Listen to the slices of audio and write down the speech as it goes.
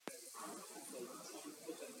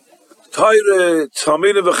Taire,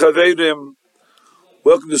 Talmidim v'Chaverim,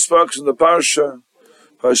 welcome to Sparks in the Parsha,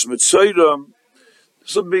 Parsha Mitzayram.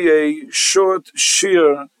 This will be a short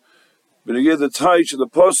shir, but again the Taich of the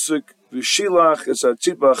Pasuk, V'shilach es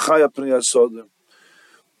ha'tzipa chaya p'nei hasodim.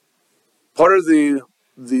 Part of the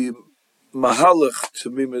mahalach to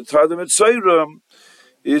be Mitzayram Mitzayram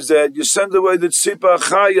is that you send away the tzipa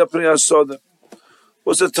chaya p'nei hasodim.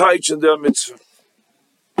 What's the Taich in their mitzvah?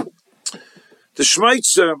 The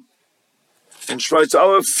Shmeitzer, in Shmeitz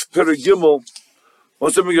Aleph Perigimel,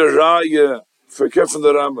 wants to make a raya for care from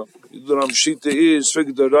the Rambam. The Ramshita is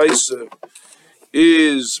figure the Raisa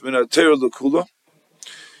is Minater Lakula.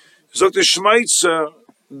 So the Shmeitzer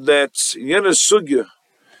that Yena Sugya,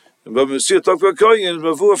 and when we see a talk about Koyin,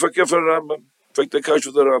 Mavua for care from the Rambam, fake the Kash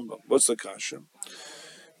with the Rambam. What's the Kash?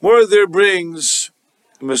 More there brings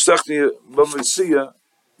Mestachni Bamitzia,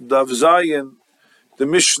 Dav Zayin, the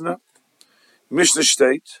Mishnah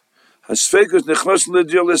state. The Sveikas,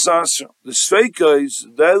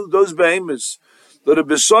 those behemoths that are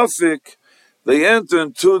besophic, they enter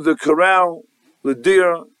into the corral, the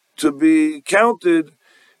deer, to be counted,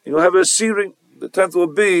 and you'll have a searing. The 10th will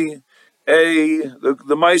be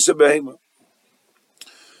the Maisa behemoth.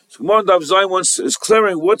 So Gemara Dav Zayin is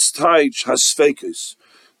clearing what's Taich Hasveikas.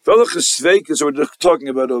 Velach Hasveikas we're talking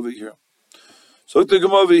about over here. So look at the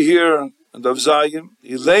Gemara over here, and Dav Zayin,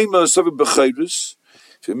 Yilema Savik B'Chayrus.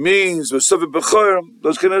 If it means V'Savik B'Chayrim,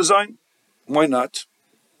 those can design. Why not?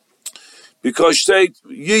 Because state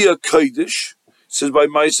Yiyah Kodesh, says by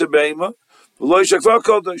Maisa Behema, V'Lo Shakvar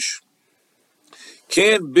Kodesh.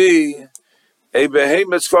 Can't be a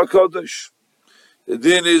Behemoth Kfar Kodesh. The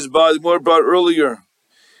din is by more about earlier,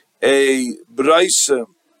 a Braisa,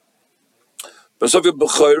 V'Savik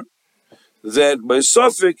B'Chayrim, that by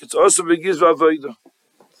Safik, it's also begins V'Avodah.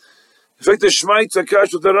 In fact, the Shmait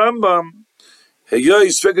Takash with the Rambam, Hey,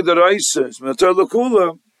 figure the rices, Matar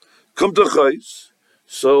Lakula, come to Chais.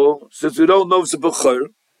 So, since we don't know if it's a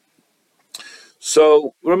Bechor,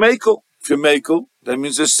 so we're Mekel. If you're Mekel, that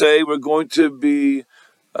means to say we're going to be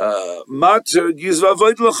Matar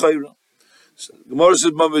Yizvavoid L'chayra. Gemara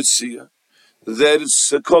says Mamitzia, that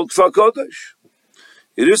it's called Kfar Kodesh.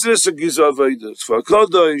 It isn't a Gizvavoid, it's Kfar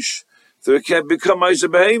Kodesh. There can't become Isa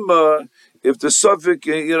Behema if the suffix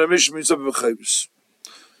in Yeramish means something Bechayris.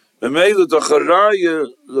 Memele the Charaya,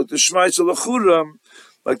 like the Shmeitzer Lachuram,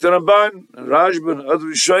 like the Ramban, Rajban, other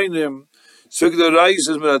Rishonim, speak the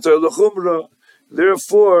Raises, Minatar Lachumra.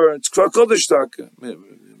 Therefore, it's Kfar Kodesh Taka,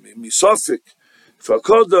 Misafik, Kfar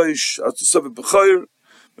Kodesh, after Safik B'Chayr.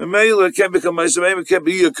 Memele can't become Ma'aseh, it can't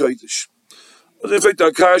be a Kodesh. But in fact,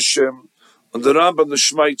 Akashem, on the Rambam, the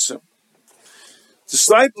Shmeitzer. The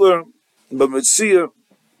Stipler, Bamitzia,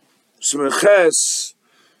 Smeches,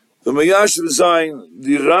 the Mayash Zayin,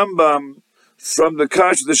 the Rambam, from the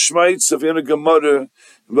Kash, the Shmeitz of Yana Gemara,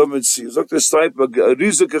 Bamitzia. Zok the Stipler,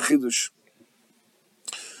 Rizak Achidush.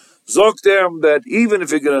 Zok them that even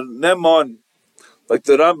if you're going to name on, like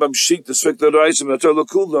the Rambam Sheik, the Svek Reis, and Matar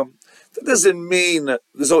Lakulam, that doesn't mean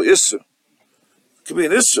there's no Isser. It could be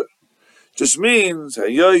an Isser. It just means, hey,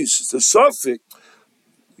 yes, it's a suffix.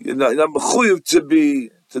 You're not mechuyev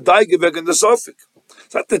to die givek in the suffix.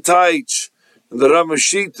 It's not the Taich, and the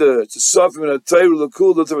Ramashita, it's a suffix, and a Torah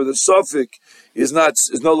Lakul, the suffix is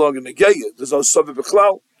no longer negayah. There's no suffix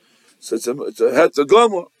b'chlal. So it's a het a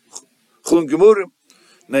gomer, chulun gemurim.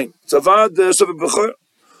 Name. It's a vad suffix b'chor.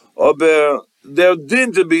 Aber their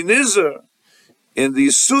din to be nizer in the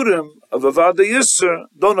Yisurim of a vad yisr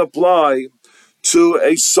don't apply to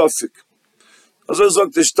a suffix. As I was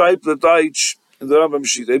this type the Taich in the Rambam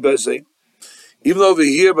Shit, even over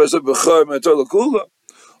here, by suffix b'chor, Matar Lakula,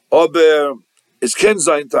 aber it's Ken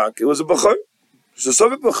Zayin Tak. It was a Bechor. It's a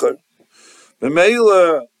Safik Bechor.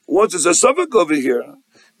 Memele, once it's a Safik over here,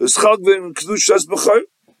 it's Chalgvin Kedush as Bechor.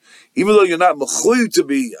 Even though you're not Mechuyev to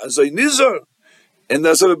be as a Nizar, and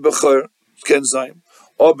that's a Bechor, Ken Zayin.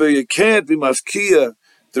 But you can't be Mafkiya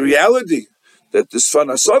the reality that this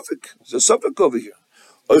Fana Safik, it's a Safik over here.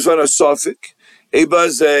 Or it's Fana Safik,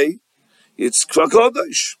 Ebazei, it's Kfar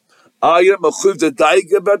Kodesh. Are you Mechuyev to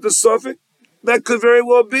daig about the Safik? That could very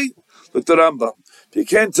well be. Look the Rambam. If you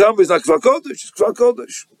can't tell me it's not Kfar Kodesh, it's Kfar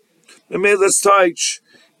Kodesh. Let's touch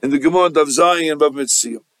in the Gemara Dav Zayin Bav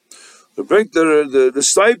Mitzia. We bring the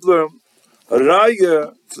Stipler, a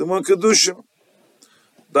Raya for the one Kedushim.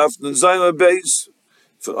 Dav Zayin Beis,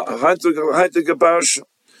 for Haitik Parsha.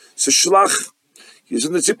 It's a Shlach. He's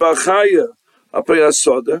in the Tzipa Chaya, Apay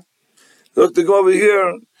Asoda. Look the Gemara over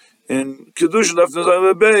here in Kedushim Dav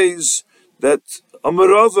Zayin Beis that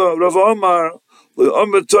Amarava, Rav Omar, there's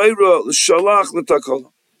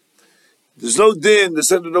no din to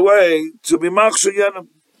send it away to be machshir yenim.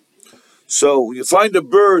 So when you find a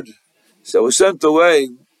bird that was sent away,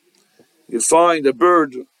 you find a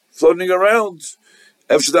bird floating around.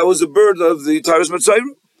 After that was a bird of the Taras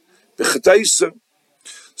Mitzayim, the Chetaisa.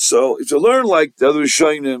 So if you learn like the other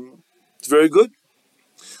Rishonim, it's very good.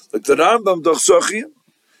 Like the Rambam Dachsachim,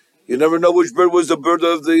 you never know which bird was the bird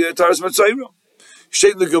of the Taras Mitzayim.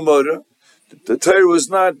 Shake the Gemara. The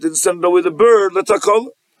Torah didn't send away the bird, the Takol.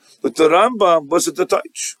 But the Rambam was at the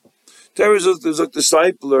Taich. Torah is a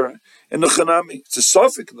discipler in the Chanami. It's a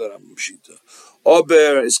suffix in the Rambam Shita.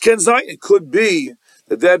 Aber is Ken Zayin. It could be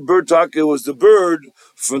that bird taka was the bird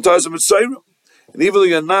from Taras Mitzayim. And even though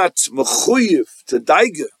you're not mechuyev to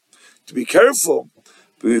daiga, to be careful,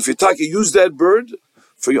 but if you taka use that bird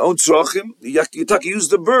for your own tzrachim, you taka use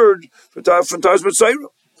the bird from Taras Mitzayim.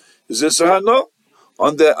 Is this a hano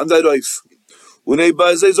on that oif? When they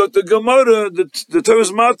bazei zok the Gemara, the Torah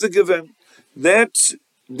is not to give him that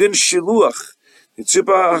din shiluach. The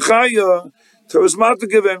tzipa hachaya Torah is not to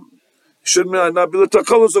give him. Should not be the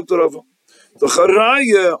takol zok the Rava. The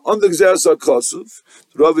charaya on the gzeiras hakasuv.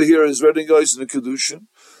 The Rava here is reading guys in the kedushin.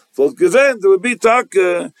 For given there would be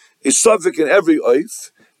taka a suffix in every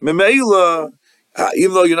oif. Memeila,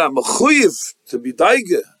 even though you're not mechuyev to be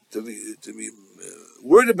daiga, to be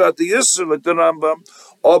worried about the yisur like the Rambam.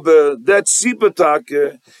 Aber that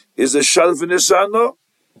sipatake is a shalvinisano.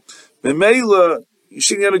 Memela, you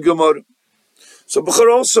should get a gemara. So Bechor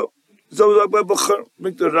also, so by Bechor,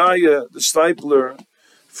 make the raya, the stipler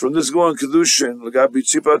from this going kedushin, lagabi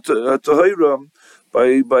tzipat tahayram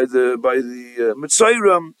by the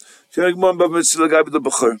mitzayram, tinagmon by mitzvah lagabi the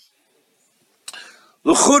Bechor.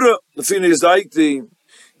 L'chura, the thing is daikti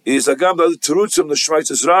is agam the terutzim the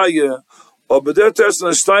shmaitzes raya, aber der test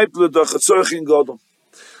the stipler the chatzorchin godom.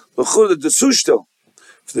 The Zustel,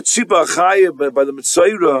 for the Tzipa Achaya by the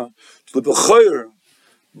Mitzayra, to the Bechor,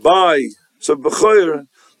 so Bechor,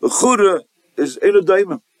 the Chura is Eino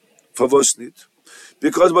Daima, for Vosnit.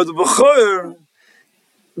 Because by the Bechor,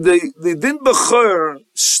 the Din Bechor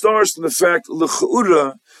starts from the fact,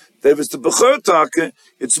 L'chura, that if it's the Bechor Taka,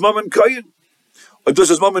 it's Mom and Kayin. Or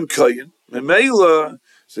does it's Mom and Kayin, and Meila,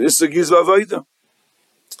 so this is a Gizva Vaida.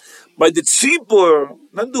 By the Tzipor,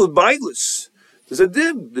 not do it bailis. There's a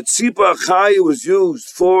din. The tzipa achaya was used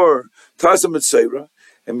for Taras Mitzayra,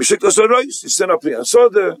 and Mishiklas Arois, you stand up here. So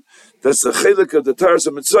that's the chelik of the Taras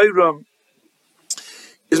Mitzayra.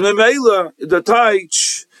 Is Memela, the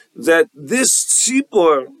Taich, that this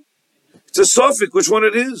tzipor, it's a suffix, which one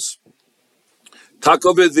it is. Tak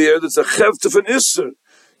over there, that's a chevt of an isser.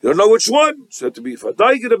 You don't know which one. So you have to be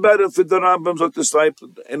fadaigid about it for the Rambam, like the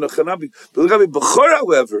Stipler, and the Chanabi. But look at Bechor,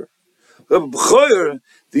 however, Bechor,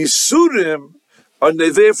 the Surim, are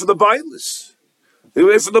they there for the bailis? They're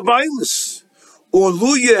there for the bailis.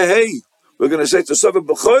 We're going to say to Savah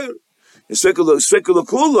Bechor, in Svekula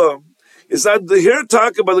Kula, is that the here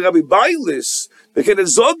talk about the Gabi bailis. They can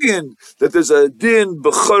zogin that there's a din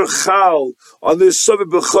Bechor Chal on this Savah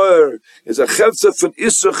Bechor. There's a chevtza from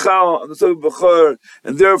Isser Chal on the Savah Bechor,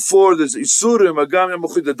 and therefore there's Isurim, Agam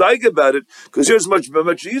Yamuchid, the Daig about it, because here's much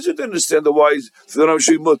easier to understand the why for the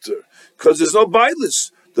Ramshi Mutter, because there's no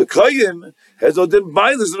bailis. The Kayin has no din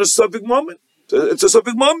bailis in a suffix moment. It's a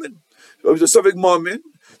suffix moment. If it's a suffix moment,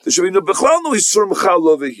 there should be no Bechlal, no Isur Mechal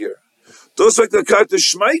over here. Those like the Karta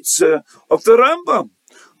Shmaitze of the Rambam.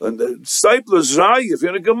 And the Stipler's Rai, if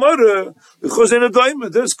you're in a Gemara, because in a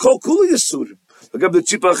diamond, there's Kol Kuli Yisurim. Like the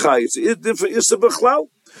Tzipa Chai, it's different Isur Bechlal.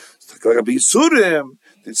 Like the Yisurim,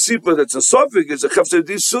 the Tzipa that's a suffix is a Chafzer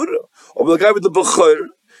Yisurim. Or the guy with the Bechor,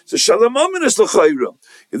 it's a Shalom Amin is L'chayra.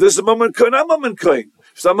 If there's a moment Kain, I'm Amin Kain.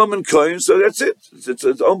 It's not Mammon Kohen, so that's it. It's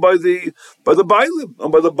owned by the Bailim.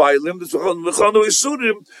 Owned by the Bailim. That's what Lechanu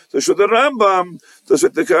Isurim. That's what the Rambam. That's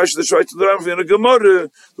what the Kash. That's right to the Rambam in the Gemara.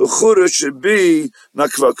 The Chura should be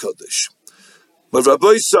Nakva Kodesh. But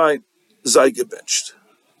Rabbi Sai, Zay gebenched.